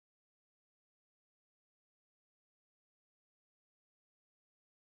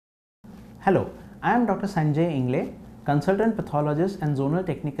Hello, I am Dr. Sanjay Ingle, Consultant Pathologist and Zonal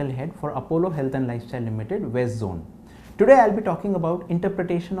Technical Head for Apollo Health and Lifestyle Limited, West Zone. Today I will be talking about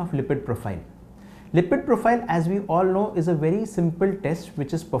interpretation of lipid profile. Lipid profile, as we all know, is a very simple test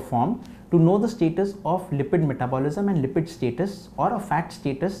which is performed to know the status of lipid metabolism and lipid status or a fat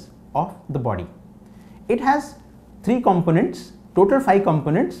status of the body. It has three components, total 5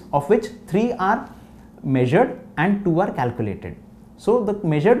 components, of which 3 are measured and 2 are calculated. So the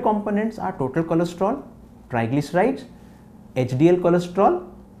measured components are total cholesterol, triglycerides, HDL cholesterol,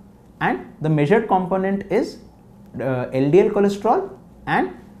 and the measured component is LDL cholesterol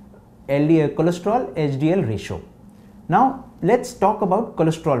and LDL cholesterol HDL ratio. Now let's talk about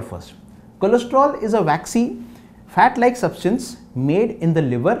cholesterol first. Cholesterol is a waxy fat-like substance made in the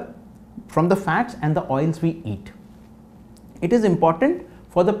liver from the fats and the oils we eat. It is important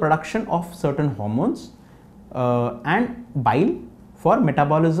for the production of certain hormones and bile for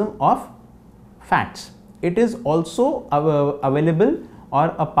metabolism of fats. It is also available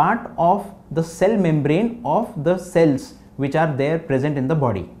or a part of the cell membrane of the cells which are there present in the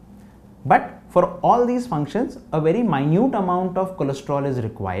body. But for all these functions, a very minute amount of cholesterol is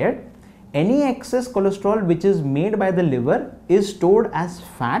required. Any excess cholesterol which is made by the liver is stored as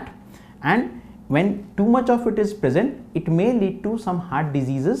fat, and when too much of it is present, it may lead to some heart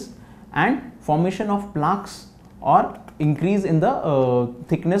diseases and formation of plaques or increase in the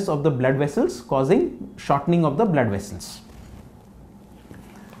thickness of the blood vessels, causing shortening of the blood vessels.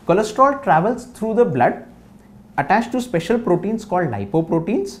 Cholesterol travels through the blood attached to special proteins called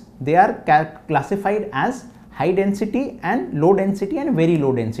lipoproteins. They are classified as high density and low density and very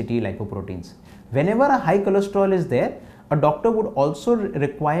low density lipoproteins. Whenever a high cholesterol is there, a doctor would also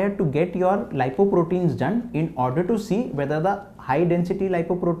require to get your lipoproteins done in order to see whether the high density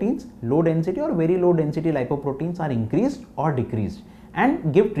lipoproteins, low density or very low density lipoproteins are increased or decreased,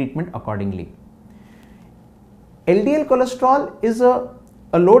 and give treatment accordingly. LDL cholesterol is a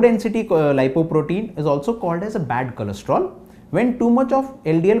low density lipoprotein, is also called as a bad cholesterol. When too much of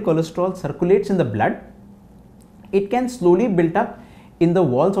LDL cholesterol circulates in the blood, it can slowly build up in the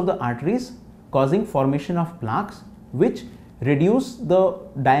walls of the arteries, causing formation of plaques which reduce the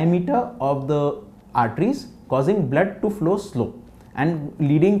diameter of the arteries, causing blood to flow slow and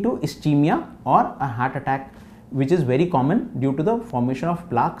leading to ischemia or a heart attack, which is very common due to the formation of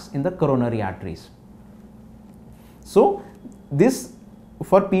plaques in the coronary arteries. So this,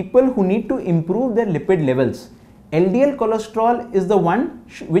 for people who need to improve their lipid levels, LDL cholesterol is the one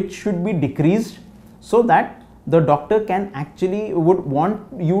which should be decreased, so that the doctor can actually would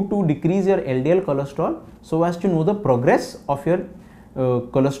want you to decrease your LDL cholesterol so as to know the progress of your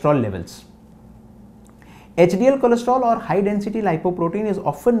cholesterol levels. HDL cholesterol or high density lipoprotein is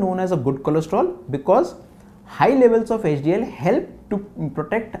often known as a good cholesterol because high levels of HDL help to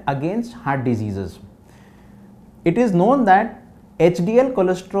protect against heart diseases. It is known that HDL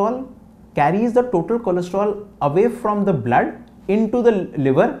cholesterol carries the total cholesterol away from the blood into the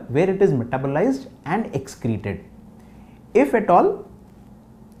liver, where it is metabolized and excreted. If at all,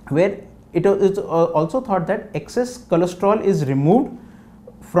 where it is also thought that excess cholesterol is removed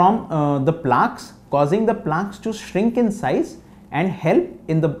from the plaques, causing the plaques to shrink in size and help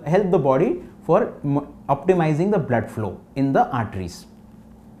the body for optimizing the blood flow in the arteries.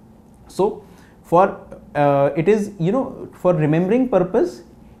 So for it is, for remembering purpose,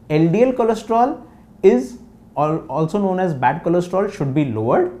 LDL cholesterol is also known as bad cholesterol, should be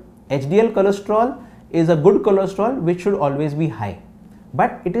lowered. HDL cholesterol is a good cholesterol which should always be high.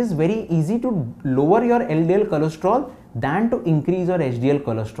 But it is very easy to lower your LDL cholesterol than to increase your HDL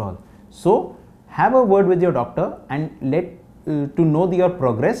cholesterol. So have a word with your doctor and to know your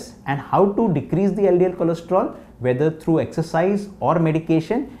progress and how to decrease the LDL cholesterol, whether through exercise or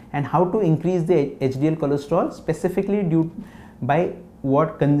medication, and how to increase the HDL cholesterol specifically by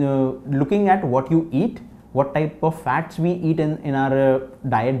looking at what you eat, what type of fats we eat in our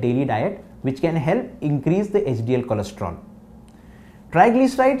daily diet, which can help increase the HDL cholesterol.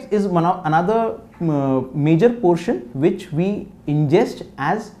 Triglycerides is another major portion which we ingest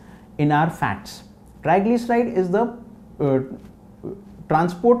as in our fats. Triglyceride is the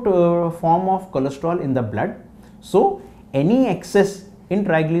transport form of cholesterol in the blood. So any excess in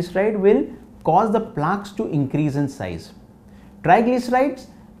triglyceride will cause the plaques to increase in size. Triglycerides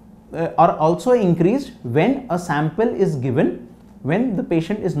are also increased when a sample is given when the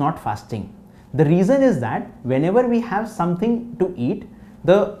patient is not fasting. The reason is that whenever we have something to eat,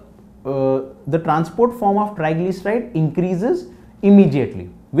 the transport form of triglyceride increases immediately,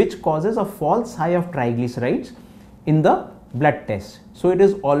 which causes a false high of triglycerides in the blood test. So it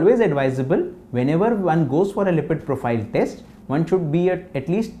is always advisable whenever one goes for a lipid profile test one should be at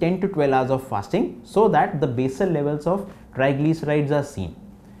least 10 to 12 hours of fasting so that the basal levels of triglycerides are seen.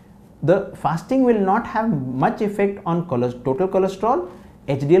 The fasting will not have much effect on total cholesterol,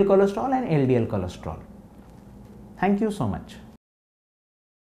 HDL cholesterol and LDL cholesterol. Thank you so much.